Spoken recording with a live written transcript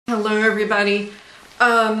Hello everybody.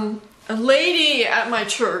 A lady at my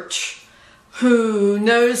church who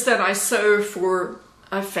knows that I sew for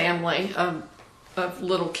a family of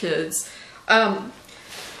little kids asked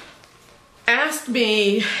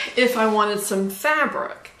me if I wanted some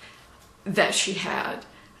fabric that she had,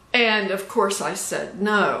 and of course I said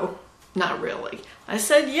no, not really. I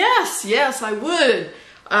said yes I would.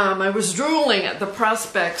 I was drooling at the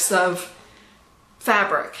prospects of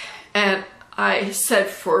fabric, and I said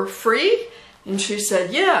for free, and she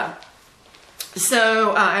said yeah.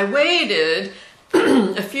 So I waited.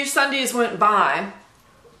 A few Sundays went by.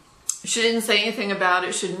 She didn't say anything about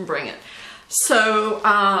it. She didn't bring it. So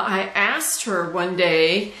I asked her one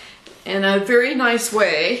day in a very nice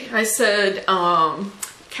way. I said,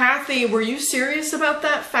 Kathy, were you serious about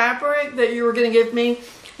that fabric that you were going to give me?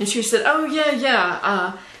 And she said, oh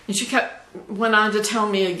yeah. And she went on to tell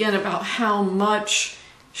me again about how much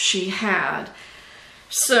she had.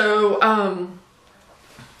 So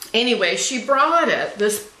anyway, she brought it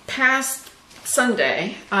this past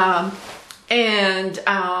Sunday,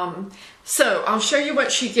 so I'll show you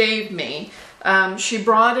what she gave me. She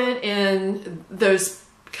brought it in those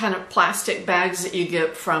kind of plastic bags that you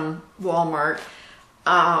get from Walmart,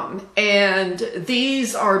 and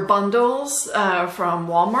these are bundles from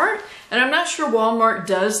Walmart, and I'm not sure Walmart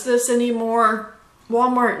does this anymore.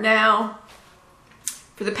 Walmart now,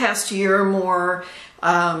 for the past year or more,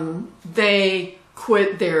 they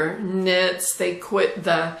quit their knits. They quit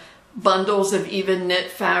the bundles of even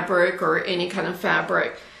knit fabric or any kind of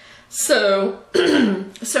fabric. So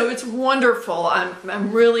so it's wonderful.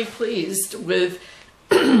 I'm really pleased with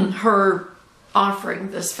her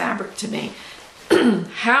offering this fabric to me.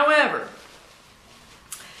 However,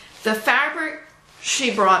 the fabric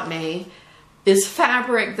she brought me is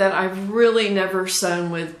fabric that I've really never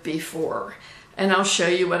sewn with before. And I'll show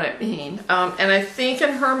you what I mean. And I think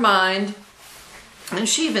in her mind, and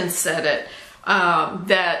she even said it,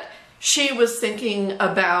 that she was thinking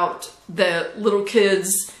about the little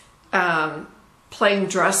kids playing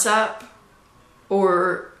dress up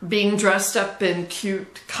or being dressed up in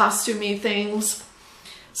cute costumey things.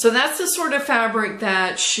 So that's the sort of fabric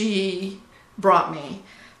that she brought me.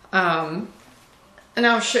 And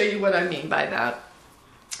I'll show you what I mean by that.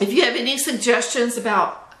 If you have any suggestions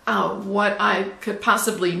about what I could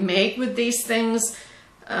possibly make with these things,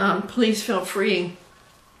 please feel free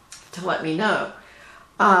to let me know.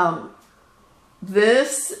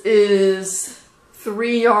 This is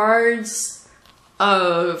 3 yards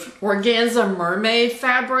of organza mermaid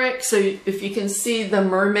fabric. So if you can see the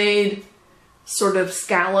mermaid sort of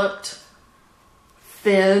scalloped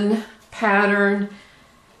thin pattern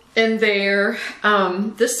in there.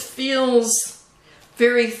 This feels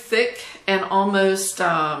very thick and almost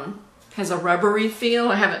has a rubbery feel.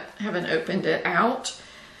 I haven't opened it out.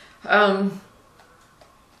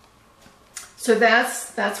 So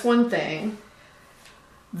that's one thing.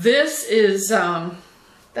 This is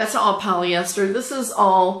that's all polyester. This is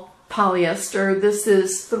all polyester. This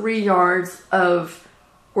is 3 yards of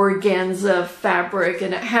organza fabric,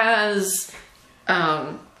 and it has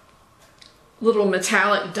little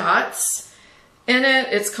metallic dots in it.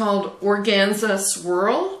 It's called Organza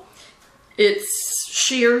Swirl. It's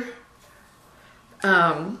sheer.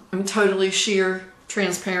 I'm totally sheer,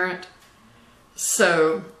 transparent.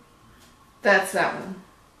 So that's that one.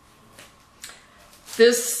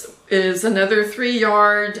 This is another 3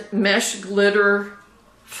 yard mesh glitter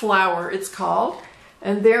flower, it's called.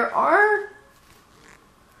 And there are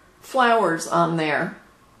flowers on there.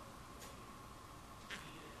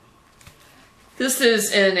 This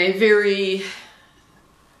is in a very,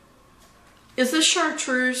 is this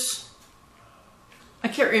chartreuse? I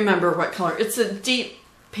can't remember what color. It's a deep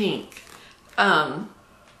pink.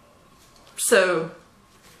 So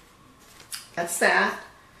that's that.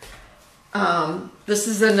 This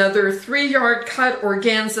is another 3 yard cut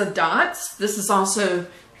organza dots. This is also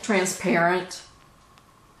transparent.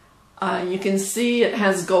 You can see it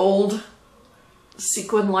has gold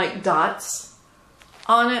sequin-like dots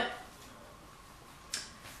on it.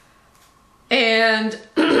 And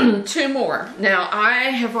 2 more. Now I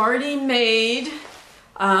have already made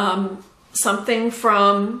something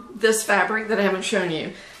from this fabric that I haven't shown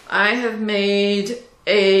you. I have made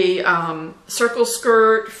a circle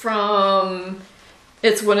skirt from,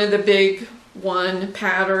 it's one of the big one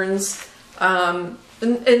patterns. In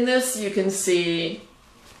this you can see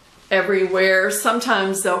everywhere.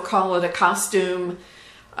 Sometimes they'll call it a costume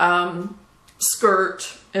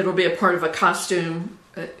skirt. It'll be a part of a costume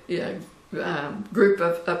group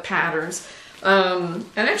of patterns. And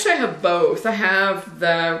actually I have both. I have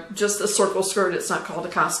just the circle skirt, it's not called a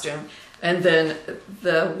costume. and then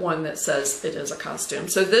the one that says it is a costume.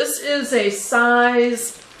 So this is a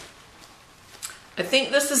size, I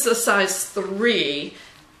think this is a size 3,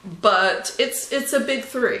 but it's a big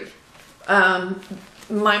 3.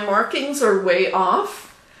 My markings are way off.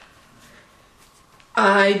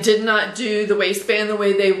 I did not do the waistband the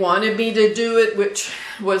way they wanted me to do it, which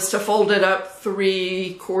was to fold it up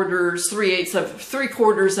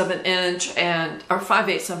 3/4 of an inch or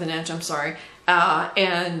 5/8 of an inch, I'm sorry,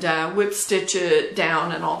 and whip stitch it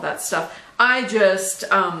down and all that stuff. I just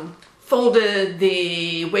folded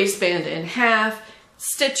the waistband in half,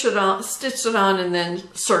 stitched it on, and then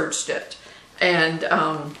serged it. And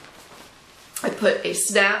I put a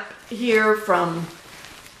snap here from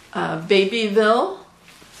Babyville.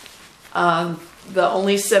 The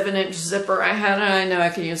only 7-inch zipper I had, and I know I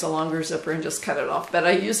could use a longer zipper and just cut it off, but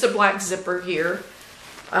I used a black zipper here.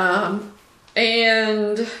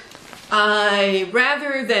 And I,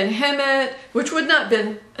 rather than hem it, which would not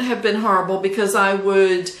have been horrible, because I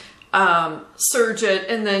would serge it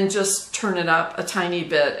and then just turn it up a tiny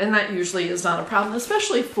bit, and that usually is not a problem,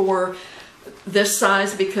 especially for this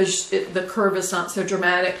size, because the curve is not so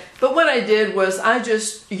dramatic. But what I did was I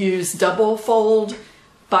just used double fold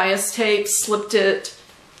bias tape, slipped it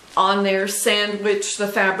on there, sandwiched the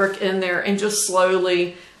fabric in there, and just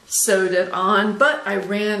slowly sewed it on. But I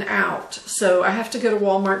ran out, so I have to go to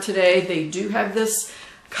Walmart today. They do have this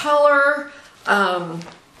color,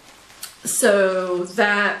 so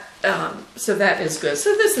that is good.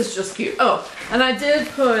 So this is just cute. Oh, and I did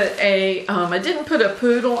put a I didn't put a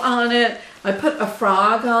poodle on it. I put a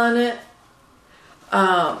frog on it.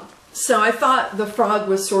 So I thought the frog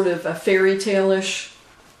was sort of a fairy tale-ish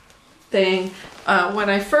thing. When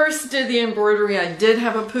I first did the embroidery, I did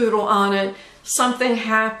have a poodle on it. Something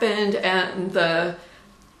happened and the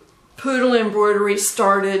poodle embroidery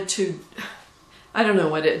started to, I don't know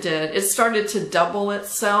what it did. It started to double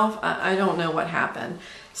itself. I don't know what happened.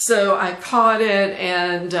 So I caught it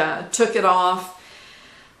and took it off,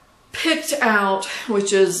 picked out,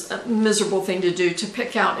 which is a miserable thing to do, to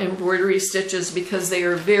pick out embroidery stitches because they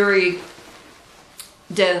are very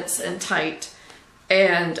dense and tight.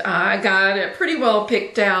 And I got it pretty well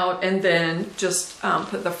picked out, and then just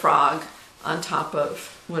put the frog on top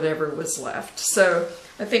of whatever was left. So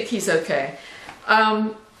I think he's okay.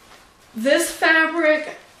 This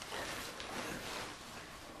fabric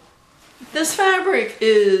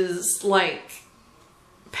is like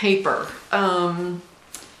paper.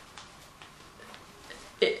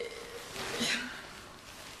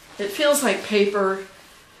 It feels like paper.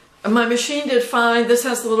 My machine did fine. This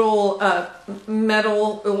has little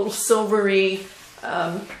metal, little silvery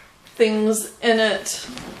things in it.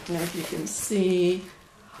 I don't know if you can see.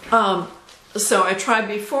 So I tried,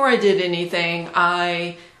 before I did anything,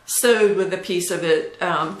 I sewed with a piece of it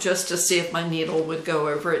just to see if my needle would go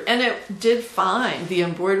over it. And it did fine. The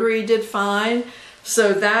embroidery did fine.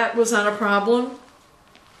 So that was not a problem.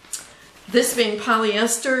 This being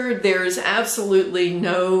polyester, there's absolutely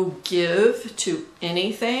no give to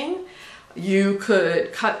anything. You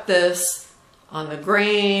could cut this on the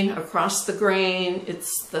grain, across the grain,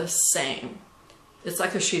 it's the same. It's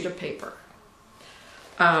like a sheet of paper.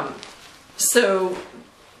 So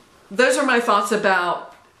those are my thoughts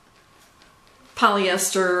about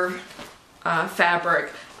polyester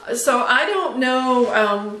fabric. So I don't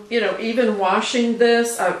know, you know, even washing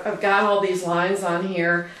this, I've got all these lines on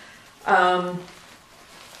here. I'll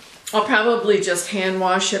probably just hand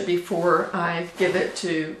wash it before I give it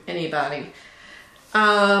to anybody.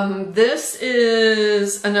 This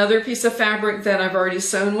is another piece of fabric that I've already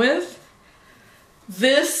sewn with.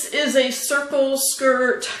 This is a circle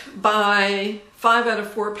skirt by 5 out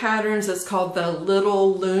of 4 Patterns. It's called the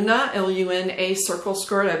Little Luna, L-U-N-A circle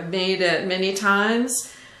skirt. I've made it many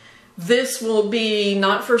times. This will be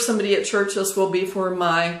not for somebody at church. This will be for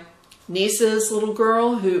my niece's little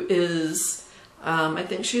girl, who is, I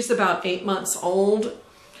think she's about 8 months old.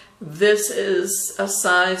 This is a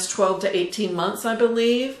size 12 to 18 months, I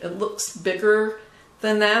believe. It looks bigger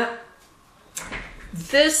than that.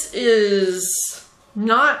 This is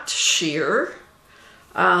not sheer.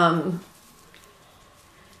 And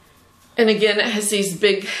again, it has these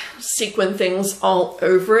big sequin things all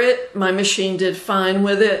over it. My machine did fine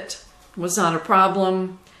with it. Was not a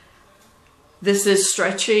problem. This is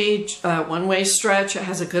stretchy, one-way stretch. It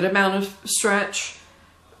has a good amount of stretch.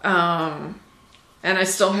 And I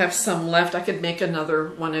still have some left. I could make another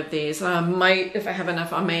one of these. I might, if I have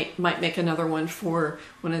enough, I might make another one for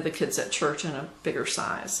one of the kids at church in a bigger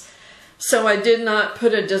size. So I did not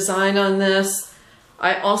put a design on this.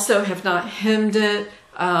 I also have not hemmed it.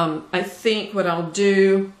 I think what I'll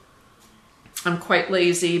do I'm quite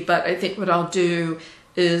lazy, but I think what I'll do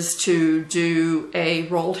is to do a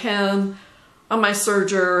rolled hem on my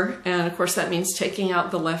serger, and of course that means taking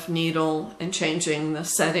out the left needle and changing the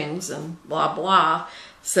settings and blah blah.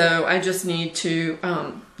 So I just need to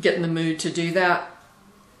get in the mood to do that.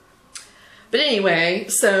 But anyway,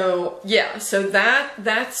 so yeah, so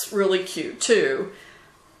that's really cute too.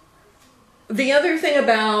 The other thing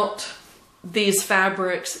about these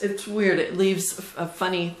fabrics, it's weird, it leaves a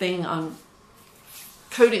funny thing on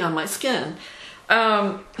coating on my skin.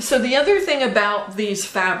 So the other thing about these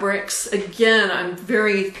fabrics, again, I'm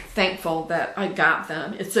very thankful that I got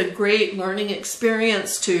them. It's a great learning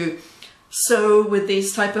experience to sew with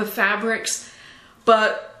these type of fabrics,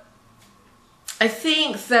 but I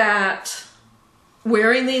think that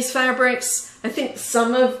wearing these fabrics, I think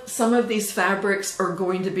some of these fabrics are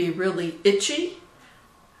going to be really itchy.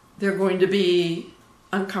 They're going to be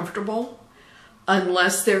uncomfortable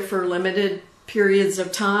unless they're for limited periods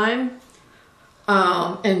of time.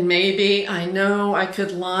 And maybe, I know I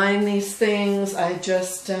could line these things, I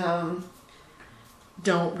just don't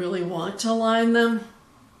really want to line them.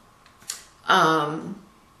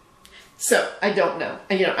 So I don't know.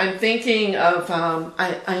 You know, I'm thinking of,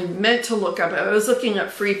 I meant to look up, I was looking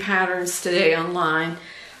up free patterns today online,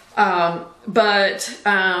 but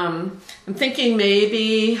I'm thinking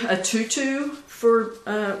maybe a tutu for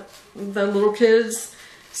the little kids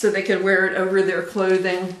so they can wear it over their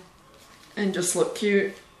clothing and just look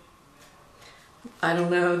cute. I don't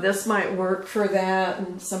know, this might work for that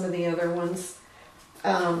and some of the other ones.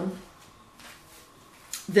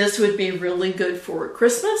 This would be really good for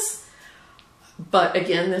Christmas, but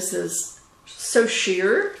again, this is so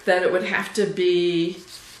sheer that it would have to be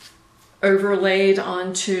overlaid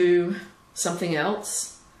onto something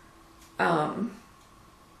else. I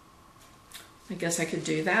guess I could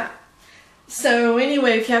do that. So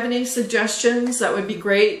anyway, if you have any suggestions, that would be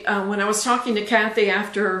great. When I was talking to Kathy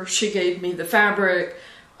after she gave me the fabric,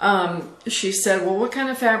 she said, well, what kind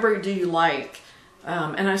of fabric do you like?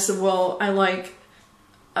 And I said, well, I like,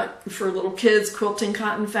 for little kids, quilting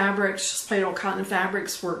cotton fabrics, just plain old cotton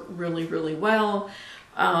fabrics work really, really well.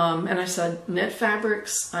 And I said, knit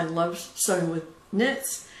fabrics, I love sewing with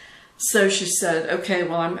knits. So she said, okay,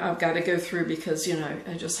 well, I've got to go through because, you know,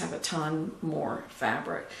 I just have a ton more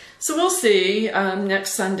fabric. So we'll see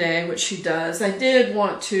next Sunday what she does. I did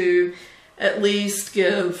want to at least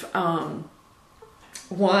give one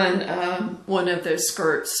of those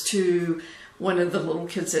skirts to one of the little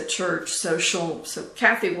kids at church. So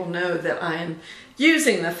Kathy will know that I'm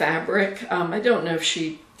using the fabric. I don't know if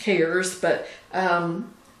she cares, but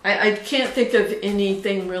I can't think of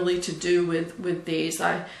anything really to do with these.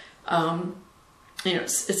 You know,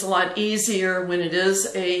 it's a lot easier when it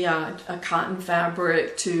is a cotton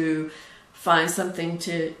fabric to find something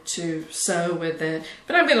to sew with it.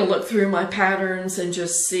 But I'm going to look through my patterns and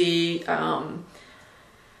just see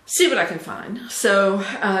what I can find. So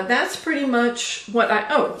that's pretty much what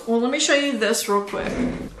oh, well, let me show you this real quick.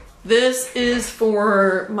 This is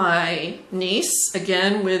for my niece,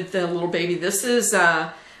 again, with the little baby. This is,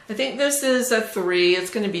 I think this is a 3.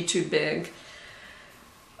 It's going to be too big.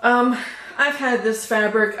 I've had this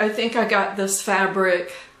fabric. I think I got this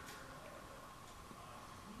fabric,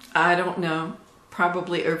 I don't know,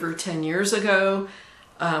 probably over 10 years ago.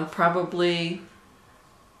 Probably,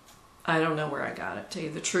 I don't know where I got it, to tell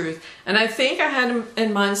you the truth. And I think I had them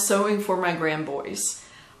in mind sewing for my grandboys.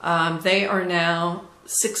 They are now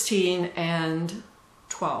 16 and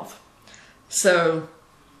 12. So,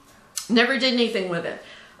 never did anything with it.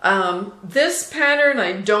 This pattern,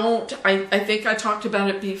 I think I talked about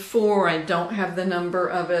it before. I don't have the number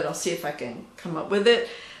of it. I'll see if I can come up with it.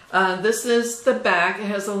 This is the back. It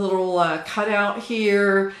has a little cutout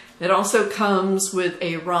here. It also comes with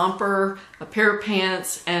a romper, a pair of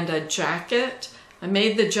pants, and a jacket. I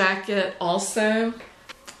made the jacket also.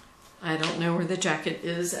 I don't know where the jacket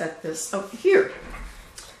is at this. Oh, here.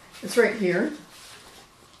 It's right here.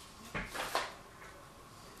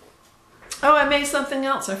 Oh, I made something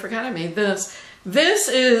else. I forgot I made this. This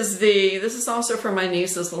is also for my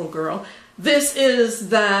niece's little girl. This is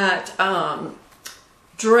that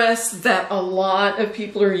dress that a lot of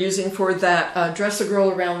people are using for that Dress a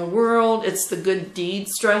Girl Around the World. It's the Good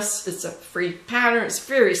Deeds dress. It's a free pattern. It's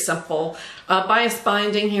very simple. Bias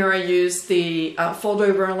binding here. I use the fold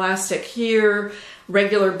over elastic here.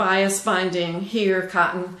 Regular bias binding here,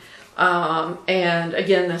 cotton. And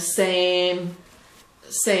again, the same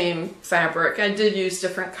fabric. I did use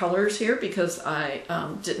different colors here because I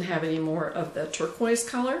didn't have any more of the turquoise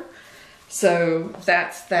color. So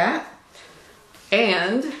that's that.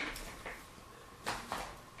 And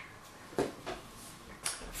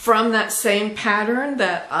from that same pattern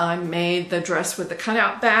that I made the dress with the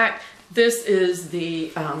cutout back. This is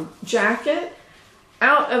the jacket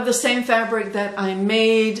out of the same fabric that I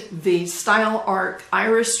made the Style Arc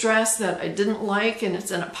Iris dress that I didn't like, and it's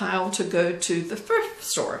in a pile to go to the thrift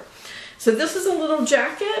store. So this is a little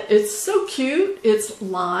jacket. It's so cute. It's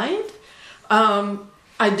lined. I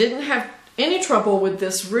didn't have any trouble with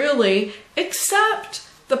this really, except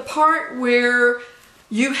the part where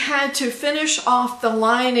you had to finish off the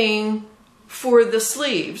lining for the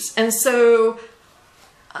sleeves. And so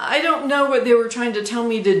I don't know what they were trying to tell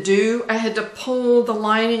me to do. I had to pull the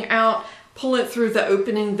lining out, pull it through the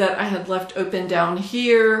opening that I had left open down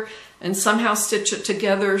here, and somehow stitch it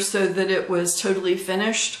together so that it was totally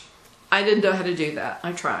finished. I didn't know how to do that.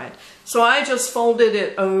 I tried. So I just folded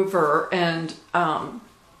it over and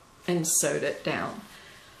sewed it down.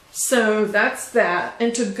 So that's that.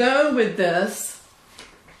 And to go with this,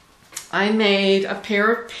 I made a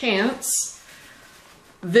pair of pants.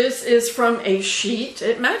 This is from a sheet.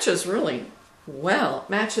 It matches really well. It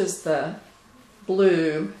matches the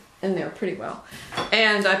blue in there pretty well.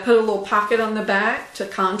 And I put a little pocket on the back to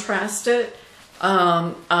contrast it.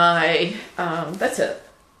 That's it.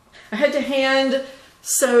 I had to hand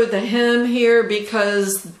sew the hem here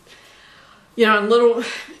because, you know, in little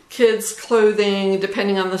kids' clothing,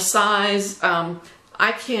 depending on the size,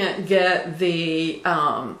 I can't get the,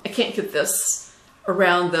 I can't get this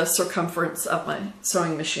around the circumference of my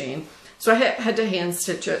sewing machine. So I had to hand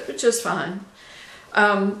stitch it, which is fine.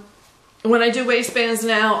 When I do waistbands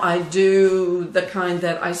now, I do the kind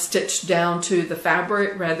that I stitch down to the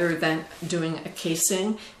fabric rather than doing a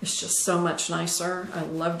casing. It's just so much nicer. I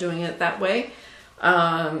love doing it that way.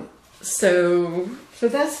 So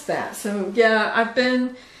that's that. So yeah, I've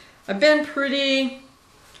been pretty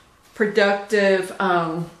productive.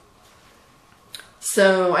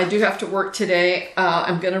 So I do have to work today.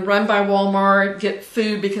 I'm going to run by Walmart, get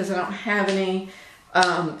food because I don't have any,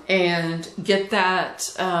 and get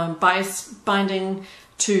that bias binding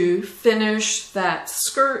to finish that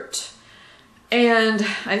skirt. And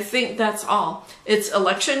I think that's all. It's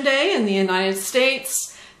election day in the United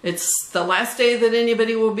States. It's the last day that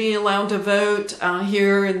anybody will be allowed to vote.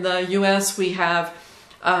 Here in the US, we have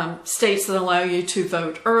states that allow you to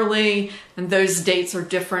vote early, and those dates are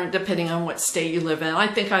different depending on what state you live in. I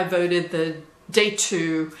think I voted the day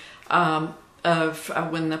 2 of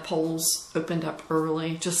when the polls opened up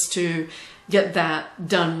early, just to get that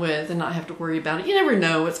done with and not have to worry about it. You never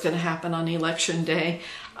know what's going to happen on election day.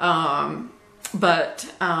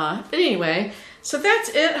 But anyway, so that's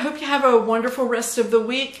it. Hope you have a wonderful rest of the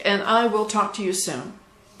week, and I will talk to you soon.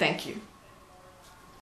 Thank you.